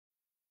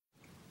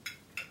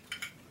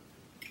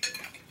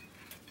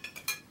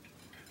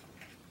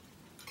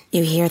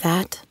You hear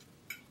that?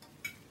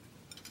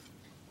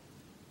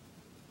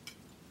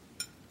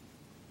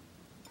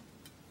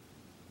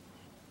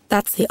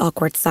 That's the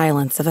awkward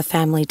silence of a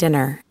family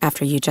dinner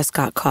after you just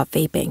got caught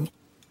vaping.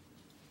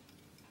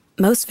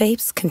 Most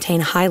vapes contain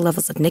high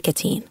levels of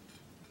nicotine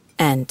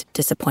and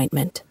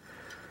disappointment.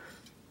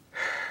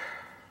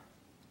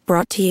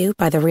 Brought to you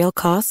by The Real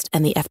Cost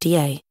and the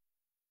FDA.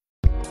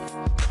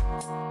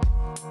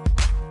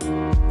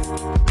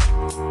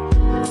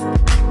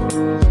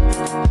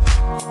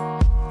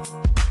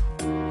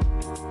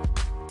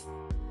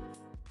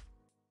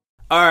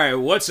 Alright,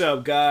 what's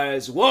up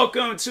guys?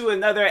 Welcome to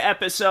another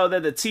episode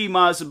of the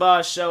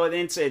TMossBoss show, and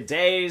in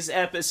today's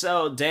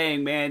episode,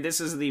 dang man, this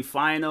is the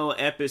final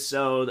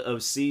episode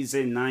of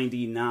season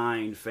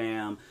 99,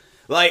 fam.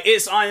 Like,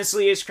 it's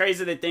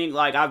crazy to think,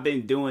 like, I've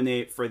been doing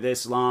it for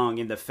this long,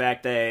 and the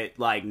fact that,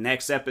 like,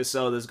 next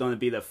episode is going to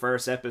be the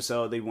first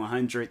episode of the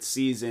 100th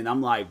season.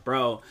 I'm like,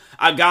 bro,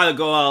 I gotta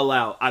go all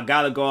out. I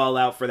gotta go all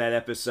out for that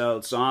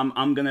episode. So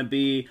I'm gonna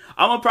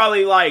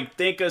probably, like,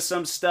 think of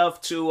some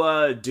stuff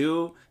to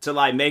do to,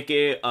 like, make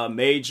it a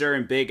major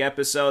and big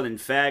episode. In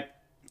fact,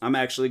 I'm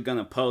actually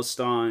gonna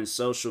post on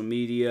social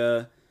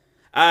media.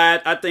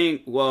 I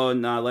think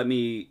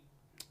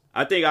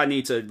I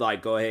need to,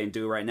 like, go ahead and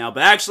do it right now.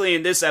 But actually,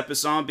 in this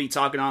episode, I'll be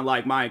talking on,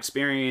 like, my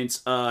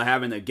experience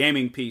having a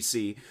gaming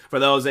PC. For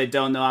those that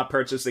don't know, I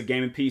purchased a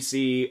gaming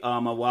PC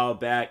a while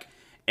back.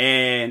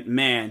 And,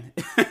 man,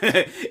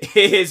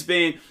 it has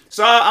been...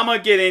 So, I'm going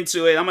to get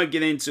into it.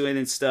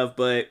 And stuff.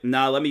 But,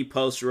 let me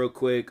post real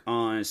quick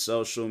on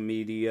social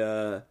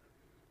media.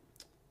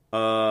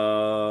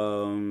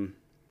 Alright,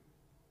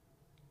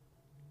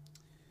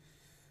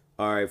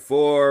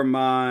 for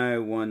my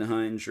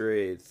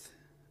 100th...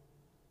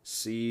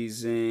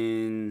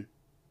 season.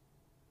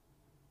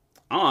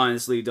 I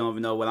honestly don't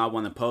even know what I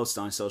want to post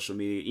on social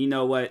media. You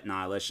know what?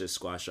 Nah, let's just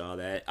squash all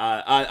that.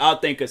 I'll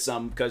think of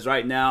something, because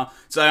right now,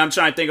 so I'm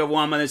trying to think of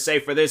what I'm going to say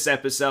for this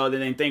episode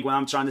and then think what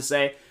I'm trying to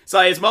say. So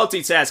it's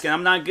multitasking.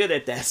 I'm not good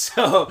at that.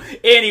 So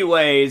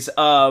anyways,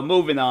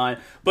 moving on.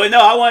 But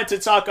no, I wanted to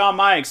talk on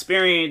my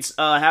experience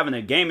having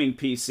a gaming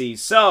PC.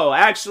 So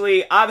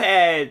actually, I've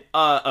had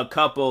a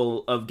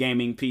couple of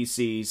gaming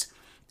PCs.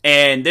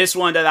 And this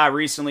one that I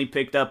recently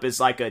picked up is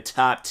like a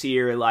top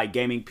tier like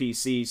gaming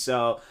PC.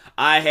 So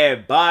I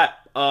had bought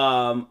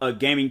a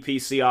gaming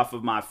PC off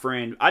of my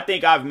friend. I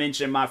think I've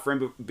mentioned my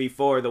friend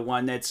before, the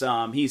one that's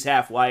he's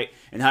half white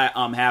and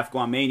half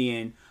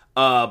Guamanian.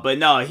 But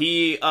no,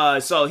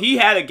 so he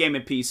had a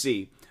gaming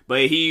PC,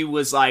 but he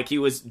was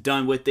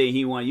done with it.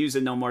 He won't use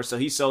it no more, so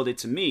he sold it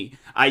to me.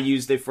 I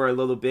used it for a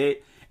little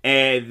bit.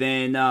 And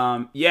then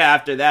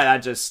after that I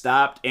just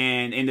stopped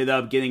and ended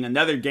up getting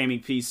another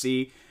gaming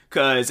PC.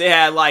 Cause it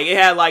had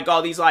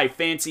all these like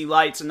fancy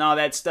lights and all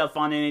that stuff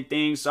on it and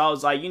things. So I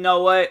was like, you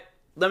know what?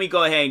 Let me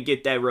go ahead and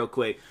get that real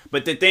quick.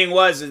 But the thing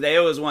was is that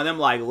it was one of them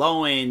like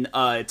low-end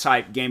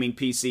type gaming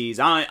PCs.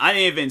 I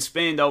didn't even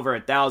spend over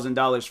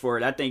 $1,000 for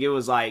it. I think it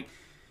was like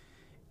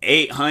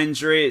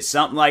 800,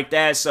 something like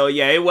that. So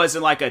yeah, it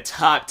wasn't like a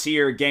top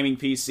tier gaming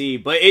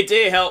PC, but it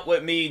did help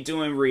with me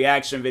doing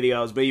reaction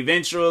videos. But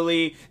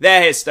eventually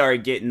that had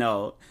started getting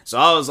old. So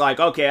I was like,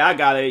 okay, I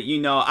got it.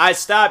 I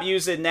stopped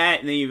using that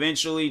and then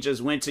eventually just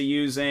went to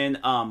using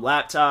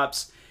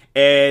laptops.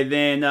 And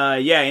then,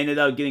 ended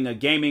up getting a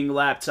gaming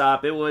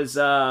laptop. It was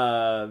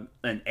an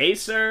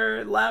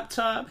Acer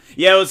laptop.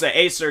 Yeah, it was an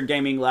Acer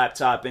gaming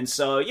laptop. And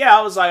so, yeah,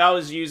 I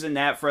was using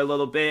that for a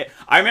little bit.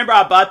 I remember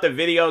I bought the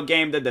video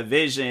game The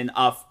Division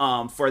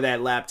for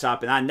that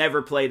laptop, and I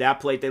never played it. I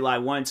played it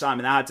like one time,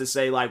 and I have to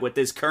say, like, with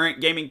this current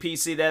gaming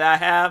PC that I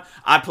have,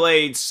 I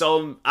played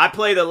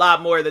a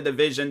lot more of The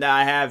Division that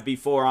I have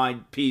before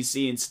on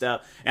PC and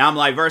stuff. And I'm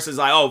like, versus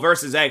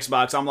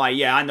Xbox. I'm like,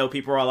 yeah, I know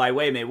people are like,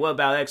 wait a minute, what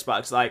about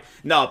Xbox? Like,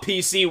 no,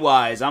 PC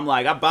wise, I'm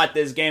like, I bought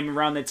this game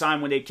around the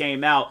time when it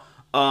came out.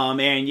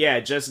 And yeah,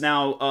 just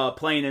now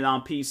playing it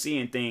on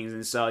PC and things.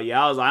 And so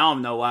yeah, I was like, I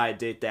don't know why I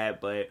did that,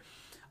 but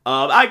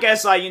I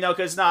guess like,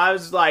 because I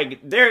was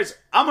like,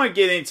 I'm gonna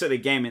get into the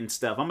gaming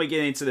stuff. I'm gonna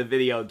get into the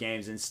video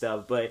games and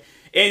stuff. But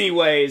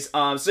anyways,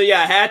 so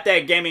yeah, I had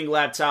that gaming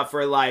laptop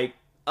for like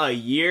a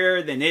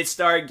year, then it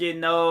started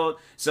getting old.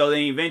 So then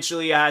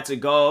eventually I had to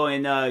go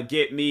and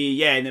get me,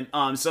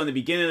 so in the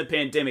beginning of the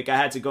pandemic, I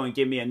had to go and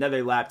get me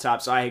another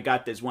laptop. So I had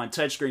got this one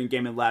touchscreen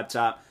gaming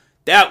laptop.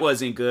 That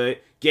wasn't good.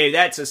 Gave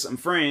that to some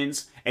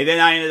friends. And then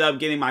I ended up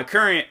getting my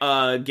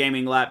current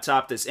gaming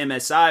laptop, this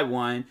MSI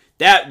one.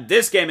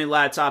 This gaming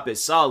laptop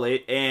is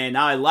solid, and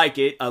I like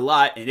it a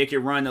lot, and it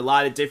can run a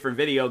lot of different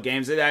video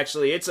games.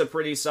 It's a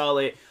pretty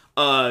solid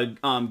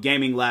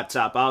gaming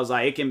laptop. I was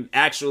like, it can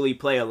actually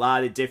play a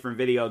lot of different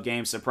video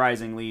games,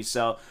 surprisingly.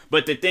 So,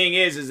 but the thing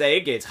is that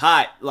it gets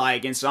hot,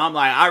 like, and so I'm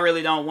like, I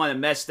really don't want to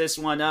mess this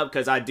one up,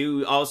 because I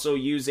do also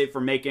use it for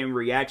making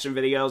reaction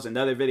videos and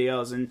other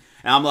videos, and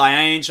I'm like,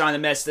 I ain't trying to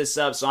mess this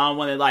up, so I don't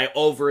want to like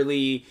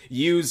overly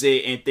use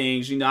it and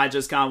things, I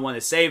just kind of want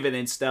to save it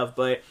and stuff.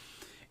 But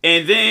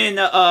and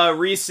then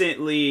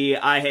recently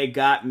I had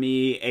got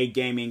me a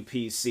gaming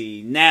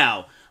PC.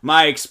 Now,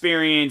 my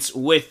experience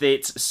with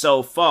it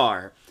so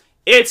far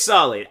It's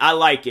solid. I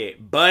like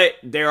it, but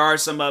there are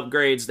some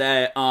upgrades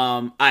that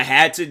I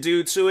had to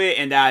do to it,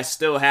 and that I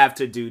still have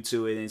to do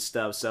to it and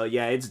stuff. So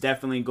yeah, it's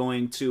definitely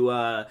going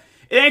to.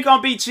 It ain't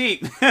gonna be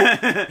cheap.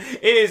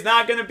 It is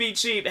not gonna be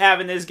cheap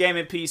having this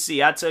gaming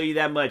PC. I tell you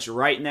that much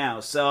right now.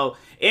 So,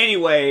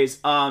 anyways,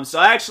 so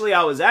actually,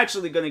 I was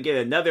actually gonna get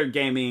another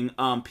gaming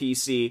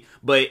PC,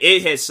 but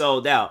it had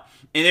sold out.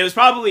 And it was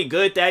probably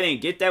good that I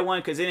didn't get that one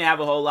because it didn't have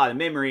a whole lot of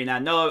memory. And I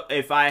know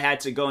if I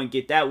had to go and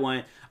get that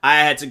one, I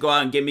had to go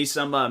out and get me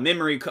some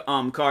memory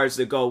cards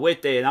to go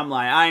with it. And I'm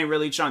like, I ain't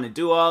really trying to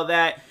do all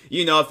that.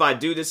 You know, if I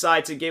do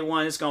decide to get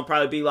one, it's going to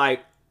probably be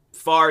like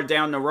far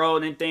down the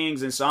road and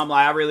things. And so I'm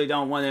like, I really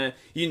don't want to,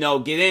 you know,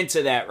 get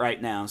into that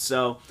right now.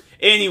 So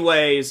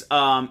anyways,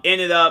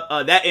 ended up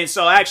that. And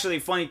so actually,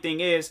 funny thing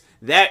is,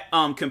 that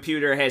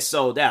computer has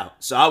sold out.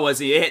 So I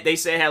wasn't, they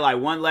said it had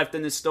like one left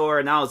in the store,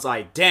 and I was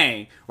like,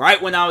 dang,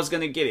 right when I was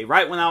gonna get it,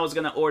 right when I was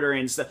gonna order it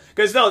and stuff.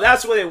 Cause no,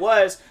 that's what it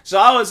was. So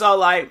I was all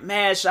like,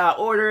 man, should I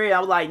order it? I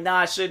was like, nah,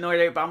 I shouldn't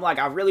order it. But I'm like,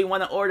 I really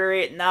want to order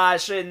it. Nah, I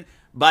shouldn't.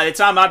 By the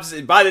time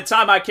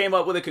I came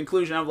up with a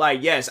conclusion, I'm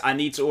like, yes, I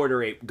need to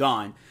order it.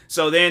 Gone.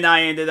 So then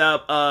I ended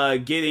up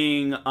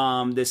getting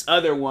this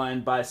other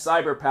one by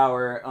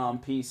CyberPower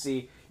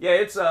PC. Yeah,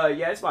 it's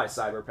by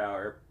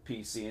CyberPower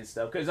PC and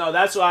stuff. Cause no,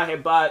 that's what I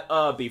had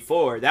bought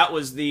before. That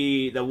was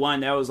the one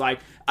that was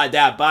like that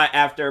I bought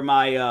after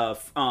my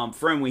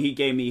friend when he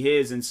gave me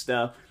his and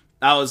stuff.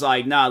 I was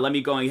like, nah, let me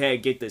go ahead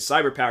and get this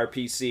CyberPower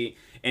PC.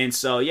 And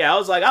so yeah, I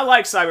was like, I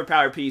like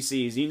CyberPower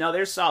PCs. You know,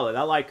 they're solid.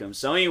 I like them.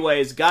 So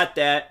anyways, got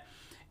that.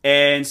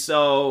 And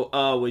so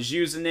was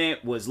using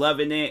it, was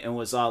loving it, and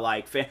was all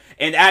like,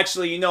 and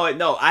actually, you know what?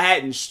 No, I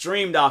hadn't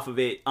streamed off of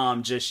it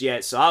just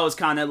yet, so I was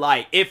kind of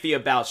like iffy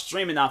about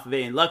streaming off of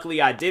it. And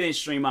luckily, I didn't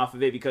stream off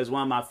of it because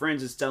one of my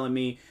friends is telling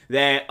me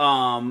that,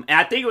 and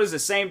I think it was the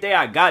same day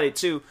I got it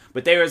too.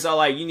 But they was all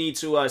like, you need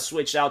to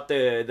switch out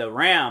the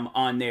RAM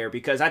on there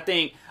because I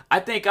think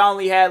I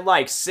only had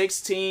like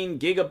 16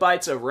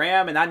 gigabytes of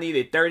RAM, and I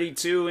needed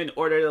 32 in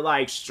order to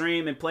like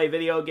stream and play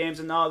video games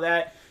and all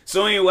that.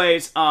 So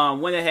anyways,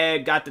 went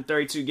ahead, got the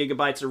 32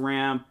 gigabytes of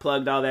RAM,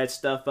 plugged all that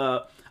stuff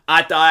up.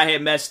 I thought I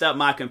had messed up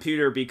my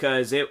computer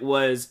because it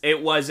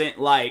wasn't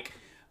like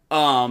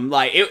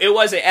it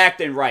wasn't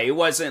acting right. It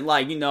wasn't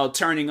like, you know,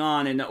 turning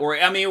on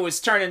it was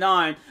turning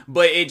on,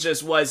 but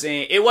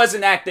it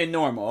wasn't acting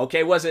normal, okay?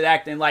 It wasn't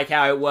acting like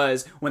how it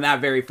was when I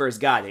very first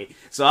got it.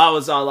 So I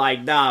was all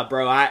like, nah,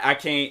 bro, I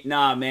can't,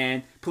 nah,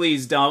 man.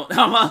 Please don't.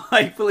 I'm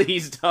like,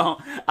 please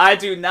don't. I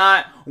do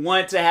not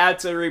want to have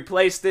to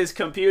replace this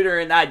computer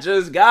and I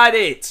just got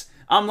it.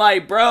 I'm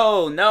like,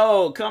 bro,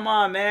 no, come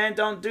on, man.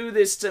 Don't do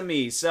this to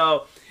me.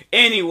 So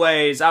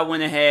anyways, I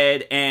went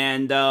ahead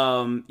and,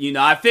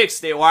 I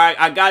fixed it. Or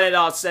I got it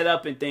all set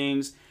up and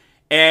things.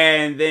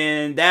 And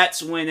then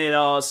that's when it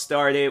all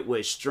started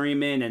with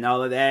streaming and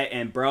all of that.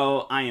 And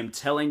bro, I am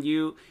telling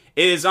you,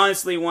 it is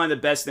honestly one of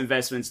the best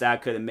investments that I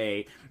could have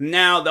made.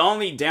 Now, the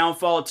only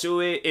downfall to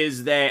it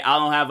is that I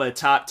don't have a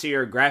top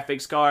tier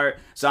graphics card,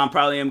 so I'm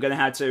probably going to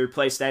have to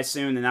replace that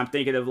soon. And I'm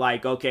thinking of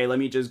like, okay, let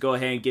me just go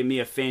ahead and get me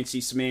a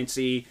fancy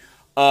smancy,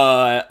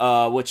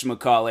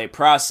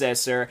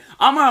 processor.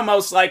 I'm gonna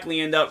most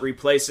likely end up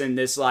replacing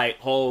this like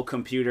whole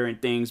computer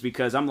and things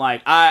because I'm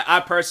like,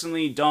 I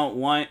personally don't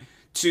want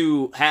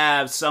to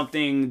have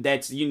something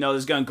that's, you know,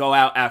 is gonna go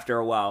out after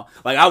a while.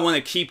 Like, I want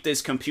to keep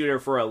this computer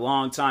for a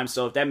long time,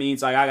 so if that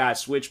means like I gotta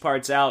switch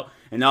parts out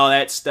and all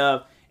that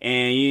stuff,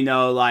 and you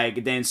know,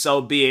 like, then so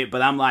be it.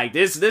 But I'm like,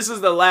 this is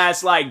the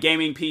last like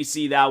gaming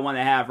PC that I want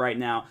to have right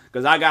now,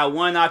 because I got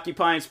one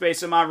occupying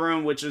space in my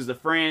room, which is the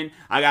friend.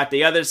 I got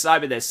the other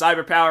side, but that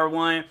CyberPower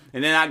one,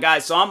 and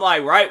then so I'm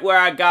like, right where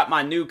I got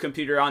my new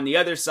computer on the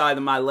other side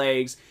of my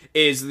legs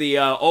is the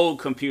old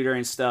computer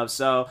and stuff.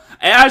 So,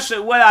 and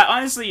what I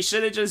honestly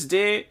should have just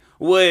did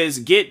was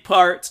get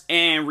parts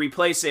and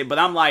replace it. But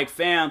I'm like,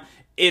 fam,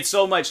 it's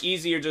so much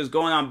easier just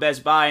going on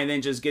Best Buy and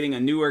then just getting a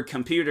newer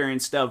computer and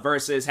stuff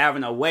versus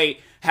having to wait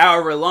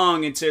however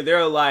long until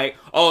they're like,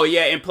 oh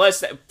yeah. And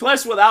plus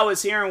what I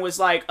was hearing was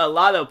like a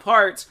lot of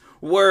parts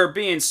were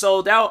being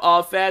sold out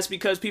all fast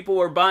because people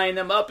were buying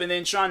them up and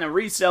then trying to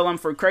resell them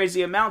for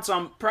crazy amounts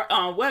on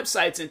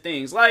websites and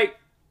things. Like,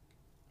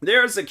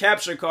 there's a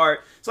capture card.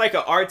 It's like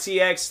a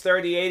RTX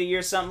 3080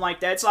 or something like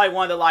that. It's like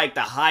one of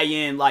the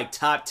high-end, like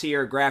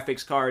top-tier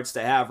graphics cards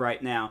to have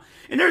right now.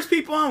 And there's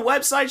people on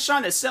websites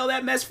trying to sell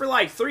that mess for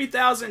like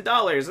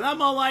 $3,000. And I'm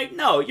all like,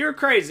 no, you're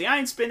crazy. I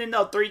ain't spending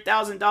no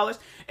 $3,000.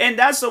 And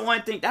that's the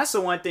one thing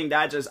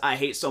that I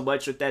hate so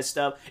much with that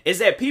stuff, is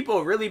that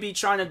people really be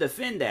trying to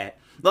defend that.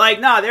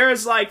 Like, nah,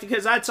 there's like,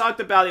 because I talked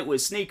about it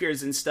with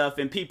sneakers and stuff,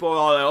 and people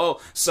are like,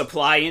 oh,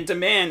 supply and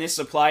demand, it's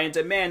supply and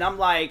demand. I'm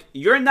like,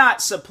 you're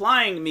not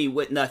supplying me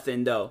with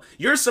nothing, though.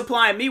 You're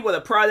supplying me with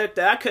a product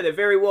that I could have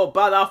very well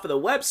bought off of the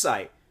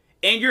website.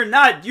 And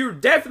you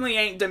definitely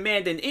ain't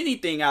demanding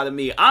anything out of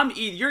me.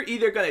 You're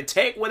either going to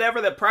take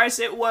whatever the price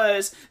it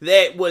was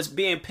that was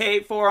being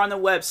paid for on the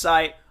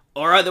website,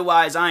 or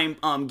otherwise I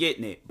ain't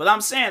getting it. But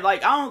I'm saying,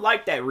 like, I don't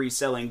like that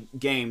reselling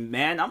game,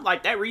 man. I'm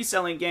like that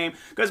reselling game,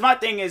 because my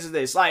thing is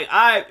this, like,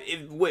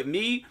 with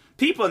me,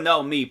 people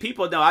know me.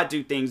 People know I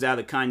do things out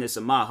of the kindness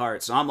of my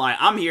heart. So I'm like,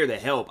 I'm here to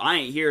help. I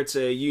ain't here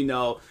to, you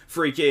know,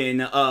 freaking,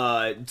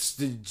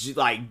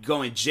 like,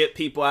 go and jip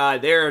people out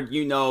of their,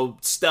 you know,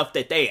 stuff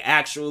that they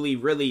actually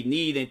really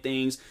need and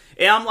things.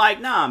 And I'm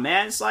like, nah,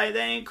 man, it's like, that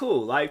ain't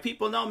cool. Like,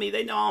 people know me.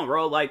 They know I don't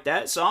roll like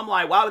that. So I'm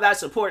like, why would I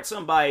support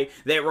somebody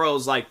that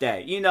rolls like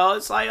that? You know,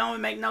 it's like, it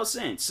don't make no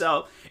sense.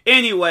 So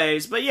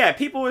anyways, but yeah,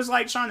 people was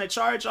like trying to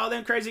charge all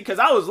them crazy, because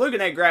I was looking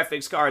at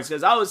graphics cards,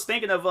 because I was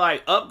thinking of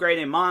like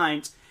upgrading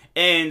mine.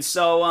 And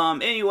so,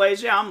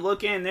 anyways, yeah, I'm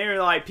looking, there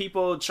are like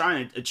people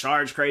trying to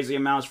charge crazy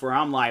amounts for it.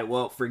 I'm like,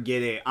 well,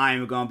 forget it. I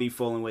ain't gonna be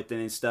fooling with it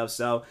and stuff.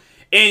 So,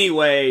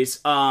 anyways,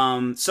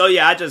 so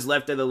yeah, I just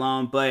left it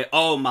alone. But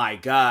oh my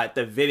god,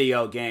 the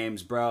video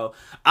games, bro.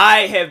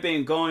 I have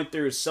been going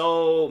through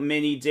so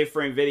many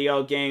different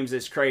video games.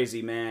 It's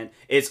crazy, man.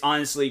 It's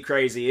honestly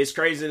crazy. It's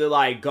crazy to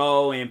like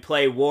go and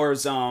play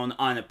Warzone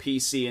on a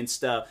PC and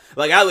stuff.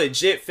 Like, I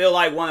legit feel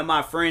like one of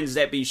my friends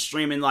that be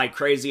streaming like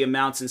crazy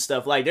amounts and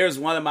stuff. Like, there's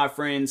one of my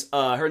friends,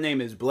 her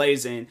name is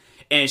Blazin'.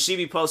 And she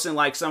be posting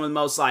like some of the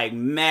most like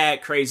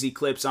mad crazy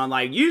clips on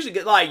like, usually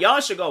like, y'all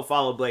should go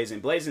follow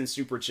Blazin'. Blazin's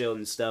super chill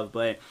and stuff,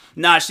 but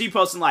nah, she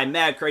posting like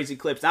mad crazy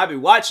clips. And I be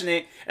watching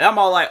it and I'm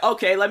all like,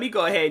 okay, let me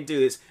go ahead and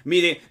do this.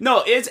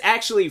 No, it's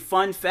actually,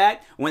 fun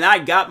fact, when I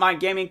got my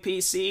gaming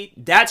PC,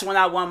 that's when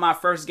I won my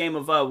first game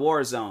of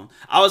Warzone.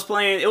 I was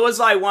playing, it was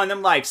like one of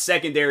them like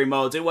secondary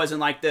modes. It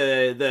wasn't like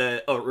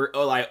the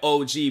like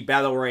OG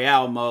Battle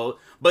Royale mode.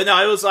 But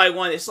no, it was like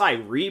one, it's like,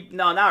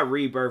 not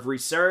Rebirth,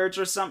 Resurge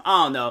or something.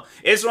 I don't know.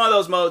 It's one of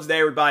those modes that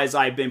everybody's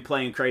like been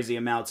playing crazy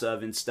amounts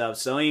of and stuff.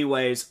 So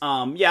anyways,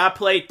 yeah, I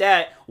played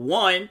that,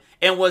 won,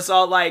 and was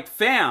all like,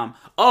 fam,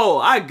 oh,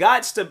 I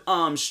got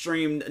to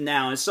stream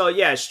now. And so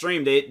yeah,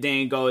 streamed it,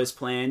 didn't go as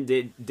planned.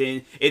 It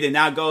did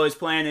not go as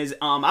planned. As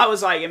I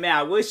was like, man,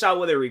 I wish I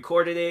would have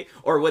recorded it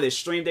or would have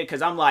streamed it,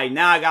 because I'm like,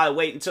 now I gotta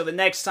wait until the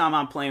next time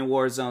I'm playing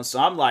Warzone. So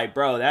I'm like,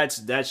 bro, that's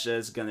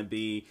just gonna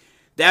be,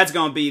 that's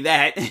gonna be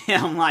that.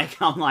 I'm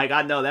like,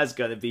 I know that's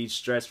gonna be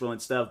stressful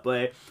and stuff,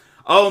 but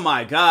oh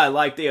my god,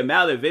 like the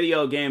amount of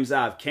video games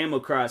I've came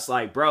across,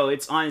 like, bro,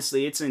 it's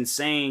honestly, it's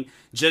insane,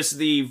 just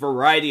the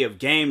variety of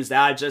games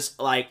that I just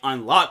like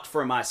unlocked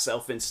for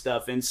myself and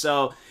stuff. And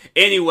so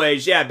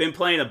anyways, yeah, I've been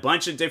playing a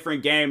bunch of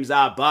different games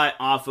I bought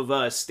off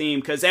of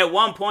Steam, because at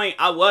one point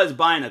I was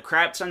buying a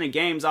crap ton of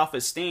games off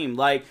of Steam.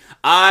 Like,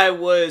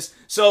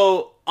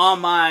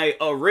 on my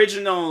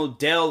original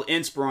Dell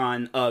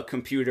Inspiron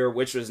computer,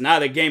 which was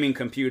not a gaming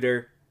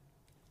computer,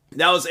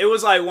 it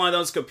was like one of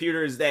those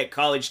computers that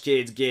college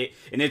kids get,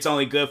 and it's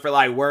only good for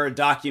like Word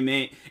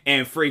document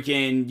and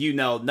freaking, you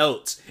know,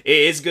 notes.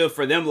 It's good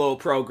for them little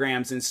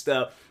programs and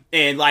stuff.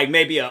 And like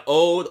maybe an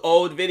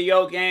old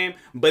video game,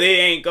 but it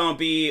ain't gonna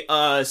be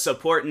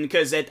supporting,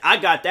 because I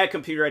got that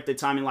computer at the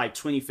time in like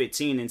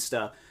 2015 and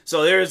stuff.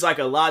 So there's like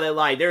a lot of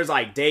like, there's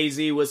like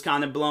Daisy was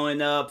kind of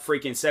blowing up,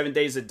 freaking 7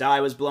 Days to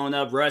Die was blowing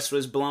up, Rust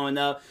was blowing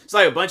up. It's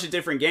like a bunch of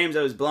different games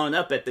that was blowing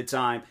up at the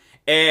time.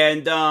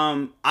 And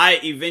I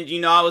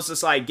was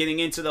just like getting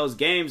into those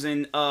games,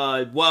 and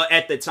well,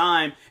 at the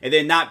time, and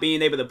then not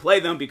being able to play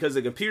them because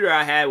the computer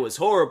I had was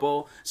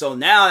horrible. So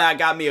now that I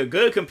got me a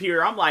good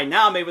computer, I'm like,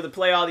 now I'm able to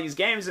play all these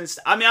games and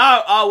stuff. I mean,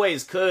 I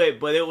always could,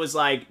 but it was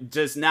like,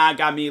 just now I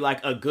got me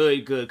like a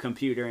good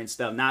computer and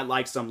stuff, not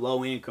like some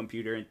low end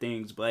computer and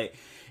things. But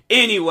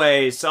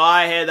anyway, so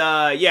I had,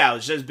 I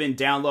was just been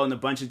downloading a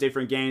bunch of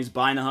different games,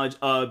 buying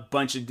a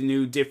bunch of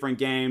new different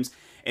games.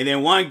 And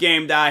then one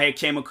game that I had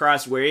came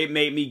across where it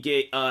made me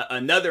get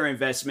another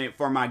investment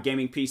for my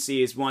gaming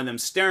PC is one of them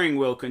steering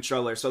wheel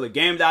controllers. So the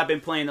game that I've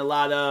been playing a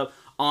lot of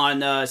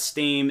on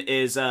Steam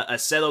is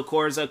Assetto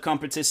Corsa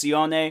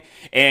Competizione,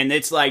 and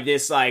it's like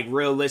this like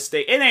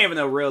realistic, it ain't even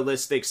a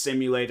realistic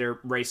simulator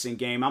racing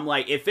game. I'm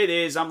like, if it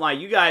is, I'm like,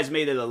 you guys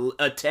made it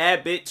a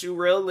tad bit too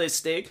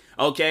realistic,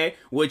 okay?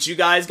 What you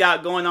guys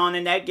got going on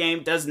in that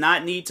game does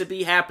not need to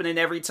be happening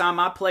every time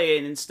I play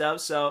it and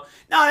stuff. So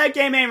no, that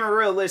game ain't even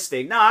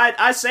realistic. No,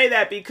 I say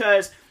that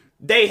because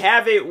they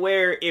have it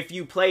where if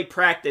you play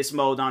practice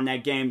mode on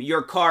that game,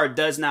 your car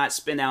does not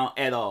spin out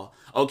at all.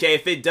 Okay,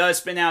 if it does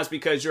spin out, it's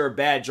because you're a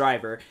bad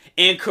driver.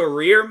 In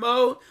career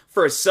mode,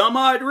 for some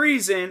odd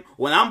reason,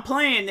 when I'm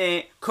playing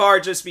it, car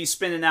just be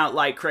spinning out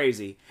like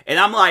crazy. And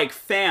I'm like,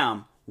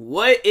 fam,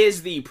 what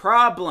is the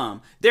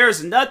problem?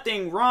 There's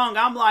nothing wrong.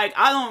 I'm like,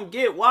 I don't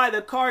get why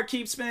the car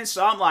keeps spinning.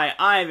 So I'm like,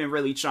 I ain't even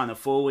really trying to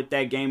fool with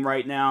that game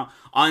right now.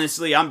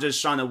 Honestly, I'm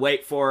just trying to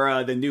wait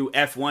for the new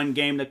F1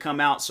 game to come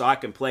out so I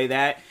can play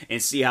that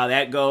and see how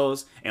that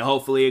goes. And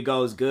hopefully it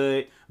goes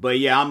good. But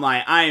yeah, I'm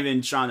like, I ain't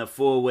even trying to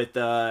fool with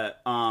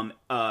Assetto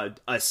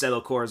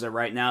Corsa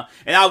right now.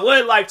 And I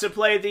would like to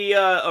play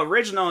the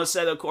original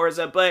Assetto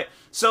Corsa, but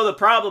so the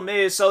problem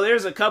is, so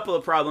there's a couple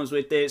of problems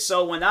with it.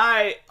 So when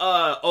I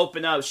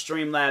open up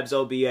Streamlabs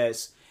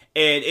OBS,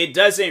 and it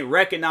doesn't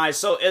recognize,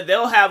 so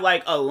they'll have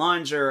like a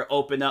launcher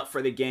open up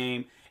for the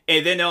game,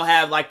 and then they'll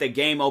have like the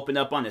game open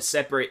up on a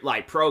separate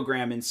like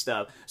program and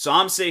stuff. So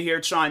I'm sitting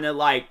here trying to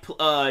like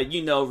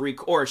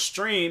record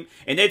stream,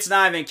 and it's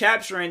not even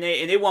capturing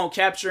it, and it won't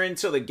capture it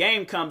until the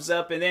game comes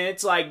up, and then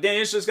it's like, then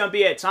it's just gonna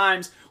be at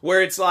times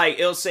where it's like,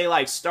 it'll say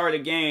like start a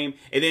game,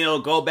 and then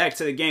it'll go back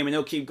to the game, and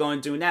it'll keep going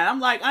doing that.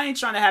 I'm like, I ain't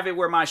trying to have it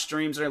where my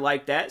streams are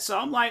like that. So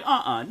I'm like,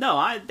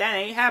 no, that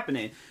ain't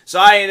happening. So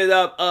I ended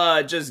up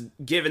just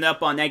giving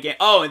up on that game.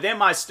 Oh, and then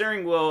my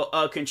steering wheel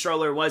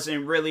controller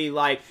wasn't really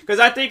like, because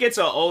I think it's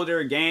an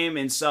older game,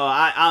 and so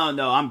I don't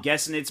know, I'm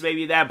guessing it's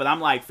maybe that, but I'm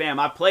like, fam,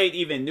 I played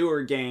even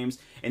newer games,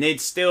 and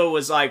it still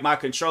was like my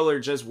controller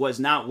just was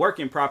not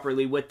working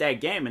properly with that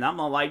game. And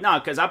I'm all like, no,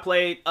 because I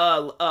played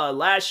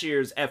last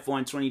year's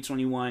F1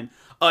 2021,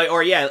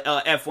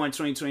 F1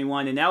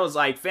 2021, and that was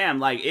like, fam,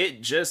 like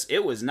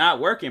it was not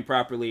working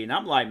properly. And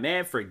I'm like,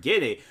 man,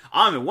 forget it.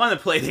 I don't even want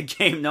to play the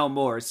game no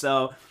more.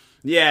 So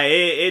yeah,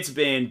 it's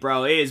been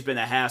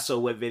a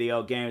hassle with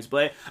video games.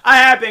 But I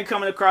have been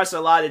coming across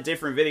a lot of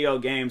different video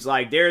games.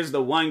 Like, there's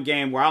the one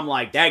game where I'm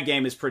like, that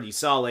game is pretty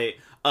solid.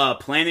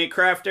 Planet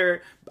Crafter.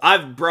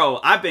 I've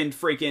been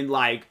freaking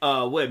like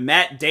with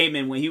Matt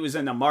Damon when he was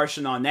in The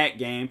Martian on that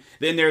game.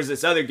 Then there's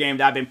this other game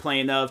that I've been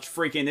playing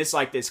it's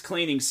like this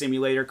cleaning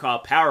simulator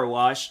called Power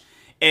Wash.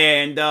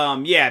 And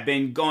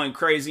been going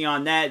crazy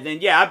on that.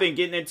 Then I've been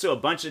getting into a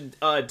bunch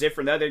of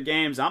different other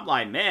games. I'm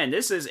like, man,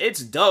 it's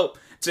dope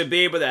to be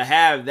able to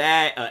have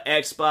that,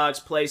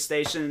 Xbox,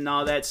 PlayStation, and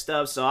all that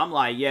stuff. So I'm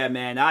like, yeah,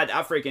 man, I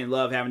freaking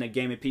love having a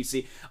gaming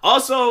PC.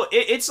 Also,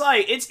 it's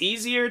like, it's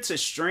easier to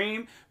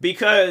stream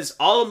because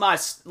all of my,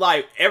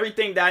 like,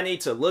 everything that I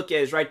need to look at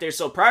is right there.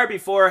 So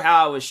before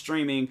how I was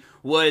streaming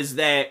was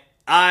that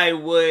I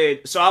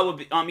would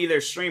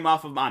either stream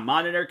off of my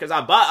monitor, because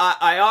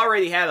I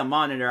already had a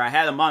monitor. I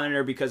had a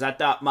monitor because I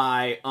thought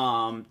my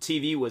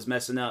TV was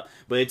messing up,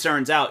 but it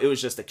turns out it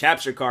was just a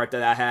capture card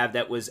that I have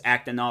that was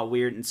acting all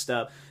weird and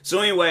stuff.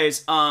 So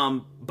anyways,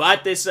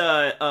 bought this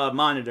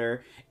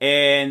monitor,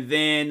 and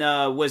then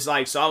I was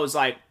like,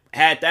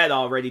 had that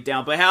already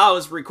down. But how I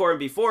was recording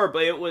before,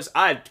 but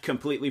I'd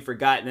completely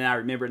forgotten, and I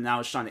remembered, and I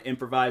was trying to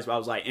improvise, but I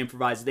was like,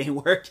 improvise, it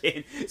ain't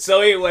working. So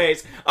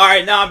anyways,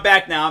 alright, now I'm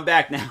back now.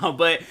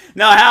 But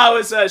no, how I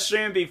was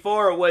streaming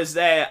before was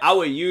that I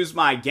would use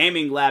my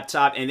gaming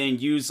laptop and then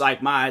use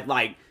like my,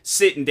 like,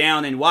 sitting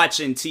down and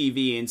watching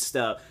TV and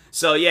stuff.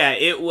 So yeah,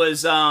 it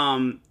was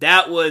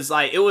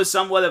it was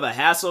somewhat of a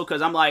hassle,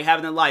 because I'm like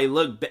having to like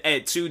look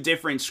at two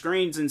different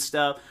screens and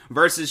stuff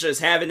versus just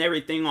having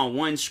everything on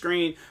one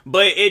screen.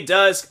 But it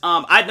does,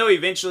 I know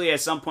eventually at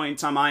some point in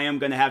time I am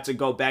going to have to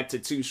go back to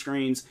two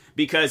screens,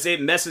 because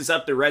it messes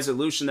up the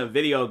resolution of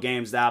video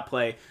games that I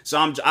play.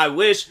 So I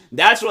wish,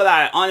 that's what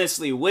I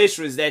honestly wish,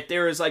 was that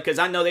there was like, because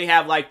I know they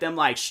have like them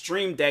like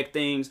Stream Deck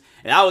things,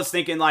 and I was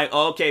thinking like,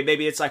 oh, okay,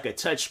 maybe it's like a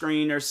touch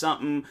screen or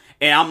something,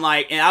 and I'm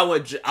like, and I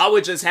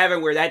would just have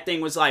it where that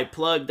thing was like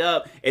plugged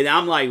up, and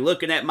I'm like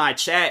looking at my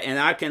chat, and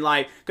I can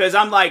like, because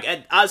I'm like,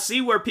 I see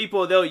where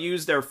people, they'll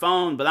use their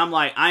phone, but I'm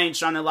like, I ain't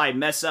trying to like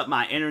mess up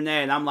my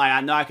internet, and I'm like,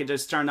 I know I could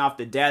just turn off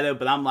the data,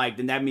 but I'm like,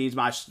 then that means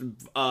my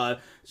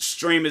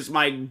streamers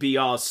might be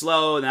all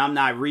slow, and I'm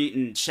not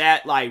reading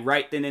chat like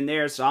right then and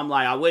there. So I'm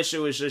like, I wish it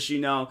was just,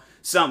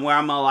 something where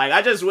I'm like,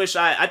 I just wish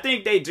I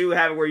think they do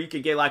have it where you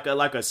could get like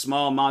a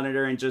small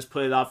monitor and just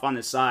put it off on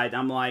the side.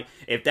 I'm like,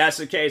 if that's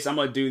the case, I'm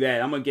gonna do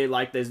that. I'm gonna get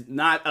like this,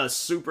 not a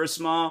super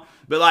small,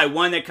 but like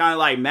one that kind of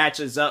like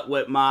matches up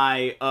with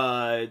my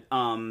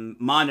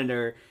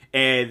monitor.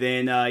 And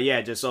then,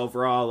 just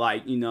overall,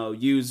 like,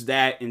 use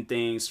that and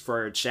things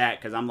for chat.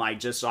 Because I'm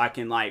like, just so I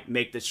can, like,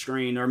 make the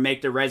screen or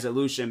make the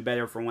resolution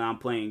better for when I'm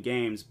playing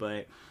games.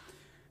 But,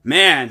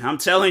 man, I'm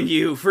telling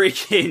you,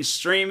 freaking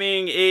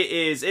streaming,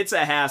 it's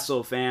a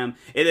hassle, fam.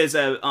 It is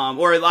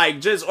because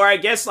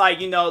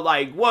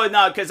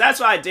that's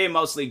what I did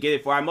mostly get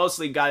it for. I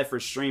mostly got it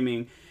for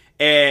streaming.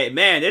 And,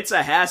 man, it's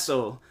a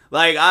hassle.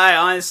 Like,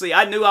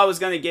 I knew I was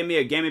going to get me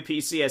a gaming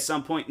PC at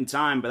some point in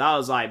time, but I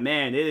was like,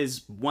 man, it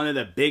is one of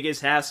the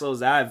biggest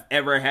hassles I've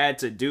ever had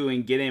to do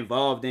and get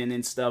involved in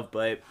and stuff,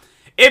 but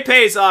it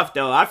pays off,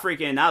 though.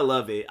 I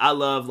love it. I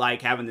love,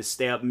 like, having to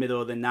stay up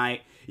middle of the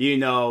night,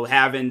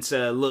 having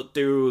to look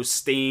through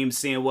Steam,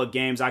 seeing what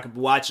games I could be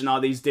watching,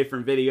 all these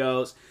different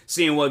videos,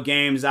 seeing what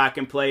games I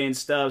can play and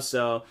stuff.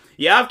 So,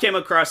 yeah, I've came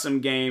across some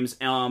games.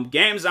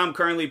 Games I'm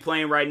currently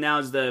playing right now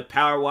is the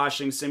Power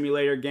Washing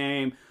Simulator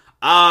game.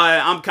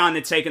 I'm kind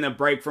of taking a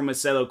break from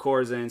Assetto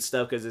Corsa and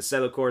stuff, because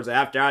Assetto Corsa,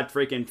 after I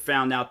freaking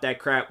found out that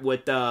crap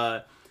with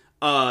the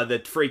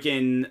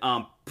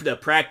freaking the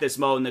practice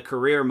mode and the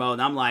career mode,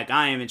 I'm like,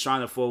 I ain't even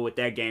trying to fool with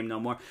that game no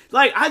more.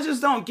 Like, I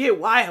just don't get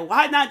why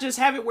not just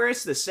have it where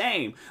it's the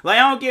same. Like,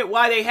 I don't get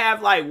why they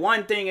have like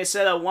one thing is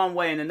set up one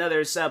way and another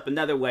is set up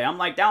another way. I'm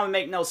like, that would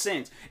make no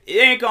sense. It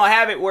ain't gonna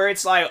have it where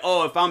it's like,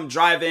 oh, if I'm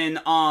driving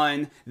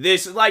on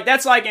this, like,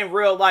 that's like in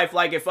real life,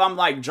 like if I'm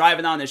like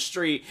driving on the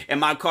street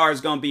and my car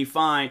is gonna be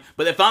fine,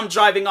 but if I'm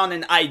driving on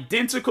an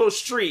identical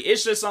street,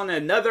 it's just on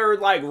another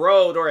like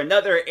road or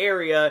another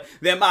area,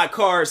 then my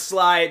car is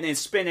sliding and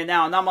spinning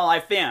out, and I'm all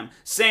like, fam,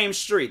 same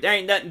street. There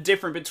ain't nothing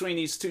different between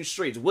these two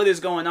streets. What is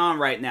going on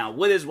right now?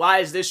 Why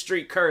is this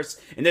street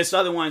cursed and this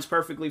other one's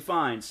perfectly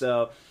fine?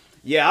 So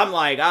yeah, I'm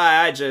like,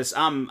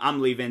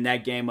 I'm leaving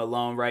that game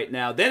alone right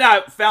now. Then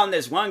I found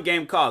this one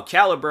game called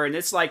Caliber, and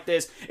it's like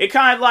this. It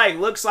kind of like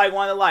looks like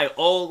one of like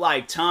old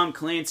like Tom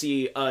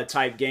Clancy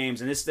type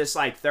games, and it's this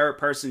like third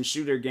person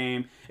shooter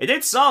game.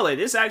 It's solid.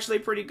 It's actually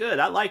pretty good.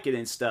 I like it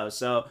and stuff.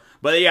 So,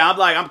 but yeah,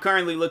 I'm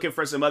currently looking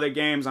for some other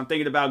games. I'm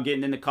thinking about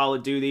getting into Call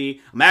of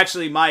Duty. That's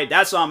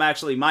what I'm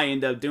actually might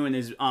end up doing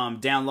is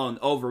downloading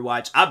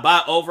Overwatch. I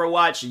bought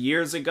Overwatch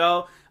years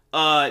ago.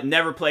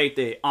 Never played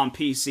it on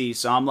PC,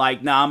 so I'm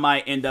like, nah, I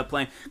might end up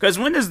playing. Because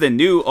when does the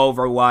new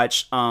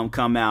Overwatch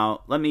come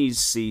out? Let me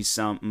see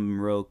something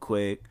real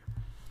quick.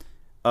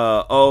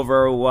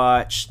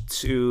 Overwatch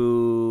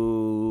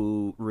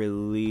 2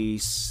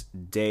 release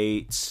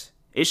date.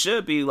 It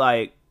should be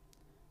like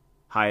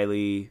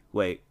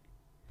the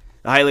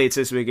highly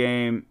anticipated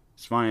game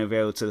is finally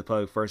available to the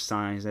public first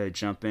time. He's had to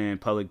jump in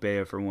public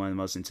beta for one of the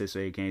most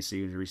anticipated games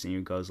series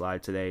recently. Goes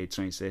live today,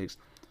 26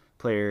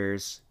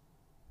 players.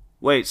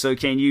 Wait, so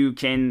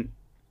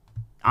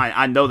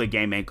I know the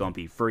game ain't gonna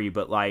be free,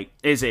 but like,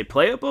 is it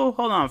playable?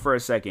 Hold on for a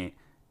second.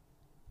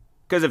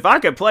 Because if I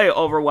could play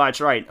Overwatch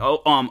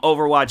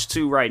Overwatch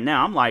 2 right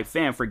now, I'm like,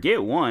 fam,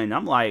 forget 1.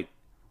 I'm like,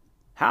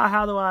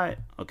 how do I?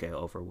 Okay,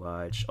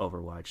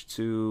 Overwatch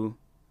 2.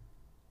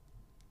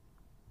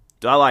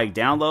 Do I like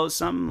download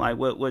something? Like,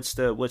 what's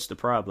the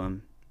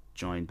problem?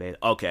 Join beta.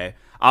 Okay,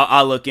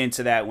 I'll look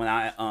into that when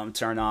I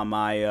turn on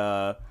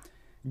my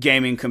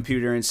gaming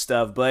computer and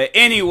stuff. But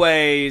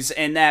anyways,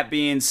 and that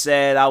being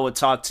said, I will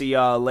talk to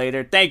y'all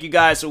later. Thank you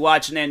guys for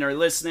watching and or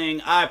listening.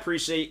 I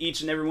appreciate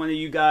each and every one of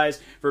you guys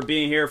for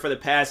being here for the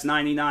past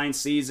 99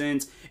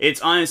 seasons.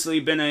 It's honestly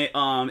been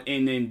an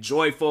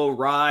enjoyable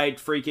ride.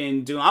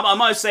 I'm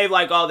gonna save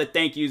like all the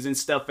thank yous and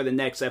stuff for the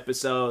next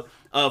episode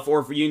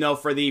for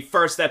the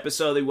first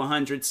episode of the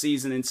 100th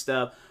season and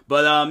stuff.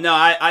 But no,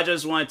 I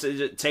just wanted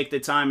to take the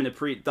time and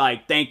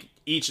thank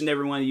each and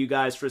every one of you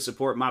guys for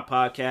supporting my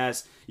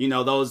podcast. You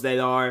know, those that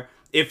are.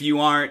 If you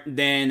aren't,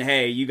 then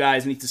hey, you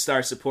guys need to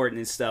start supporting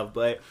and stuff.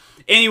 But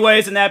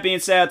anyways, and that being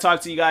said, I'll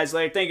talk to you guys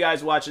later. Thank you guys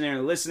for watching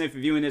and listening. If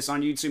you're viewing this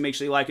on YouTube, make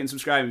sure you like and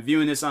subscribe. If you're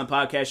viewing this on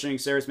podcast streaming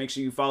service, make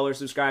sure you follow or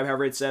subscribe,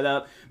 however it's set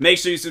up. Make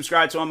sure you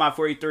subscribe to one of my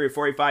 43 or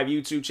 45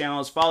 YouTube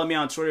channels. Follow me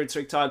on Twitter,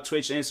 TikTok,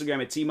 Twitch, and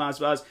Instagram at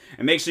TMossBoss.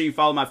 And make sure you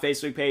follow my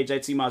Facebook page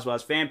at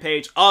TMossBoss fan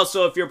page.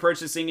 Also, if you're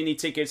purchasing any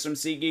tickets from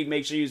SeatGeek,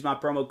 make sure you use my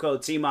promo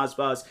code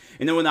TMossBoss.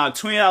 And then we'll knock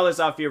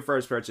 $20 off your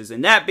first purchase.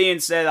 And that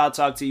being said, I'll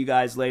talk to you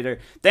guys later.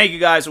 Thank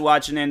you guys for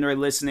watching and or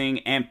listening,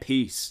 and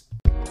peace.